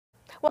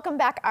Welcome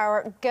back.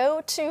 Our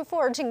go-to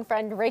foraging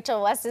friend,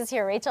 Rachel West, is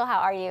here. Rachel,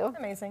 how are you?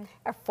 Amazing.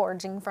 Our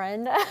foraging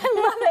friend. I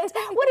love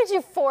it. What did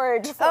you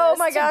forage for us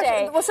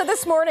today? Well, so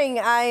this morning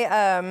I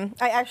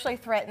actually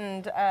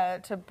threatened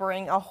to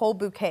bring a whole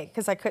bouquet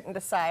because I couldn't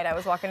decide. I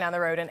was walking down the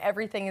road and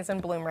everything is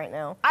in bloom right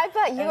now. I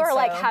bet you are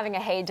like having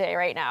a heyday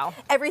right now.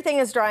 Everything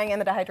is drying in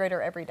the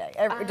dehydrator every day,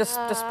 just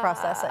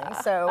processing.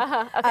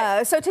 So,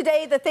 okay. So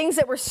today the things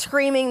that were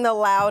screaming the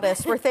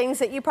loudest were things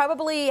that you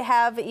probably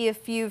have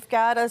if you've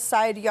got a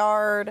side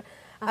yard.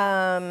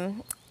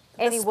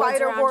 Any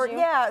woods around you?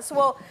 Yeah.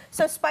 So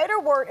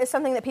spiderwort is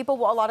something that people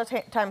will a lot of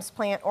times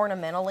plant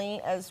ornamentally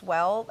as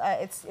well.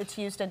 It's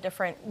used in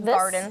different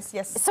gardens.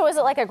 Yes. So is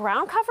it like a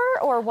ground cover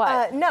or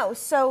what? No.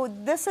 So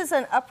this is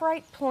an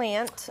upright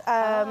plant.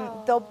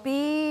 They'll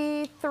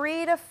be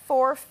 3 to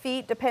 4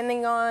 feet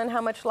depending on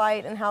how much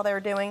light and how they're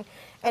doing.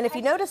 And if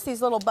you notice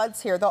these little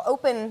buds here, they'll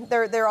open.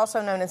 They're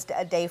also known as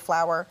a day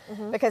flower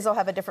because they'll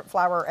have a different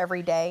flower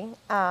every day.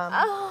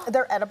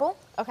 They're edible.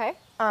 Okay.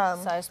 So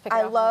I just pick it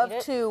up and love eat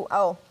it. to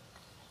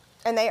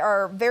and they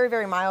are very,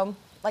 very mild,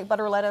 like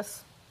butter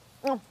lettuce.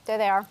 There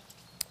they are.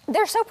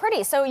 They're so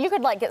pretty. So you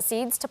could like get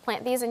seeds to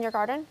plant these in your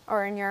garden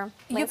or in your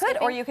You could,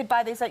 or you could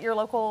buy these at your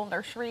local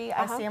nursery.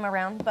 I see them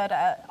around,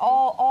 but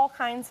all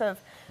kinds of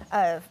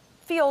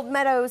field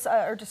meadows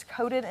are just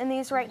coated in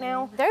these right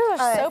now. Those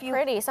are so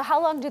pretty. So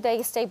how long do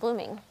they stay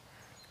blooming?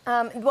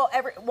 Well,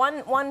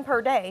 one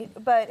per day,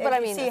 but if I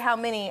you mean, see how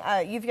many,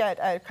 you've got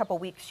a couple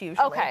weeks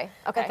usually. Okay.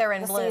 That they're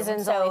in bloom,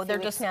 season's so only they're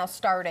 3 just weeks. now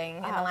starting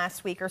in the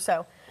last week or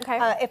so.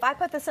 Okay. If I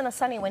put this in a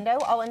sunny window,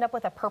 I'll end up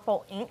with a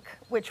purple ink,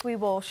 which we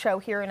will show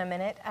here in a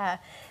minute,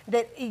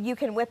 that you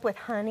can whip with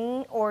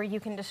honey, or you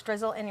can just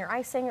drizzle in your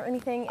icing or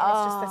anything, and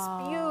it's just this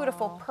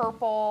beautiful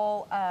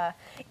purple,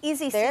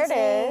 easy There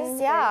seasoning. it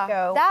is. Yeah. There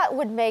you go. That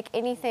would make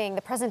anything,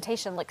 the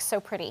presentation look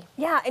so pretty.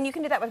 Yeah, and you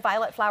can do that with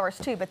violet flowers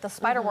too, but the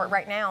spiderwort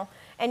right now,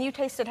 and you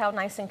tasted how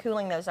nice and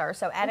cooling those are,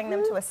 so adding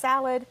them to a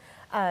salad.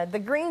 The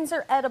greens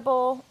are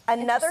edible.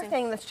 Another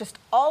thing that's just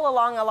all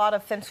along a lot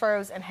of fence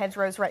rows and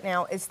hedgerows right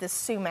now is this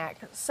sumac.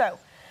 So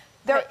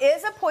there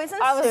is a poison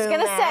sumac. I was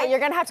going to say, you're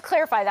going to have to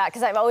clarify that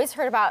because I've always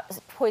heard about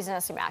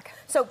poisonous sumac.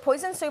 So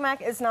poison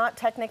sumac is not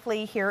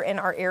technically here in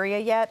our area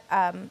yet.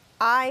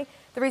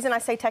 The reason I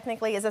say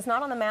technically is it's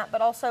not on the map,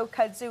 but also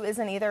kudzu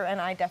isn't either, and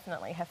I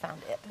definitely have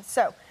found it.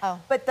 So,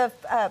 but the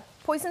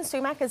poison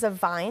sumac is a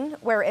vine,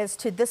 whereas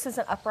this is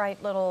an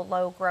upright little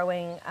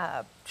low-growing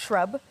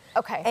shrub.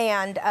 Okay.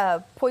 And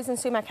poison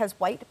sumac has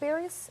white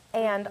berries,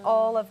 and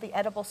all of the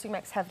edible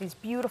sumacs have these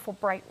beautiful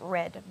bright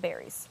red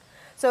berries.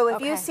 So if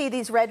you see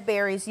these red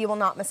berries, you will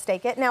not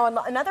mistake it. Now,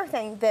 another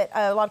thing that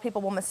a lot of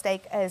people will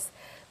mistake is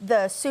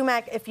the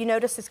sumac. If you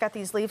notice, it's got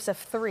these leaves of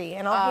 3,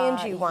 and I'll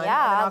hand you one.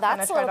 Yeah, and then I'll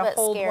kind of try to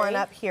hold scary. one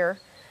up here.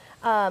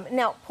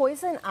 Now,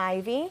 poison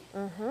ivy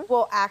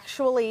will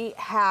actually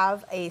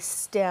have a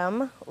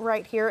stem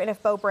right here, and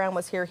if Bo Brown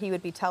was here, he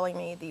would be telling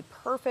me the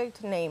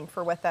perfect name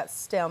for what that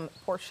stem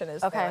portion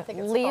is. Okay, I think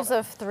it's leaves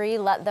of 3,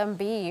 let them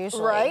be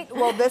usually. Right,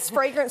 well this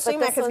fragrant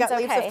sumac has got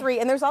leaves of 3,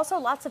 and there's also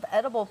lots of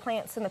edible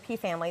plants in the pea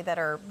family that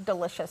are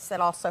delicious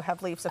that also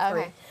have leaves of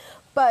 3.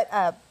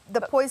 But the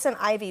poison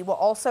ivy will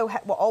also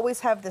will always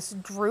have this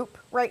droop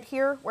right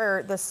here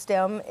where the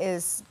stem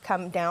is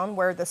come down,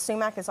 where the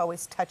sumac is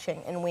always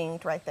touching and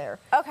winged right there.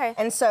 Okay.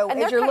 And so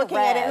as you're looking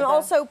at it, and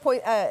also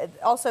poison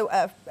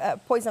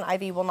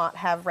ivy will not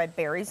have red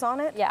berries on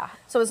it. Yeah.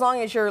 So as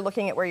long as you're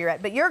looking at where you're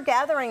at, but you're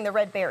gathering the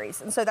red berries,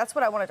 and so that's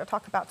what I wanted to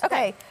talk about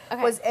today.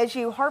 Was as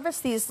you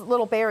harvest these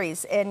little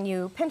berries and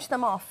you pinch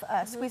them off,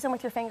 squeeze them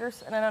with your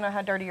fingers, and I don't know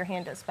how dirty your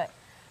hand is, but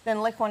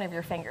then lick one of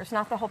your fingers,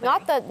 not the whole berry.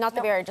 Not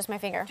the berry, just my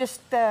finger.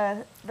 Just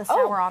the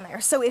sour on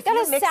there. So if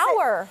you mix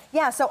sour.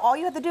 Yeah, so all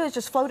you have to do is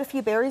just float a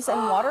few berries in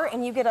water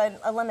and you get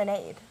a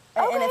lemonade.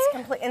 And it's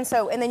complete. And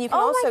then you can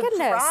also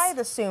dry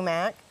the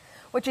sumac,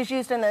 which is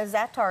used in the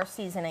za'atar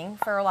seasoning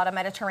for a lot of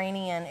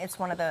Mediterranean. It's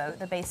one of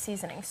the base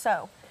seasonings.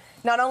 So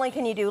not only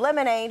can you do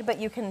lemonade, but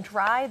you can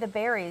dry the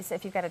berries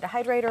if you've got a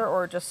dehydrator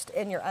or just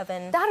in your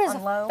oven. That is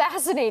on low.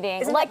 fascinating.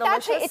 Isn't like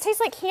that delicious? it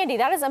tastes like candy.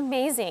 That is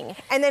amazing.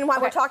 And then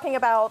while we're talking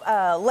about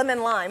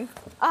lemon lime,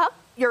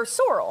 your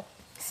sorrel.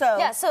 So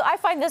yeah, so I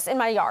find this in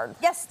my yard.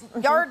 Yes,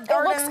 yard,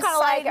 garden. It looks kind of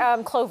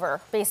like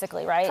clover,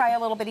 basically, right? Try a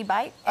little bitty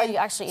bite. Oh, you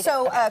actually eat it.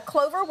 So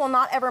clover will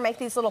not ever make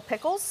these little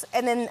pickles,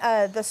 and then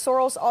the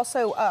sorrel's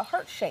also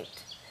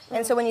heart-shaped.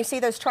 And so when you see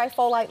those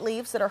trifolite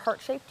leaves that are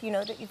heart-shaped, you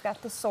know that you've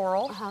got the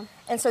sorrel.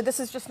 And so this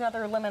is just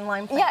another lemon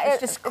lime plant. Yeah,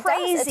 it's just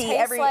crazy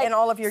in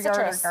all of your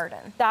yard or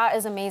garden. That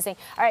is amazing.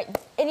 All right,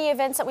 any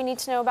events that we need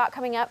to know about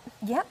coming up?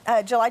 Yep,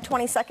 July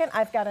 22nd,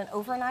 I've got an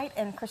overnight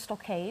in Crystal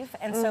Cave.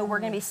 And so we're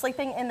going to be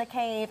sleeping in the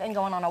cave and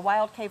going on a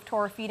wild cave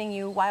tour, feeding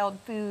you wild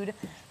food,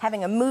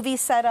 having a movie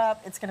set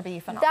up. It's going to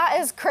be phenomenal. That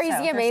is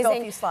crazy amazing. There's still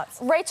a few slots.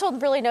 Rachel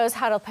really knows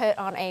how to put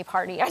on a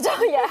party. I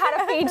tell you, how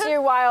to feed you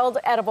wild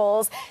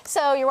edibles.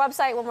 So your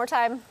website, one more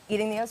time.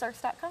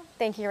 eatingtheozarks.com.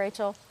 Thank you,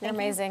 Rachel. You're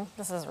amazing.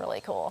 This is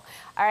really cool.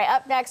 All right,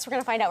 up next, we're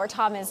going to find out where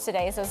Tom is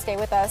today, so stay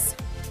with us.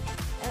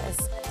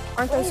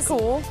 Aren't those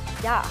cool?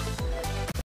 Yeah.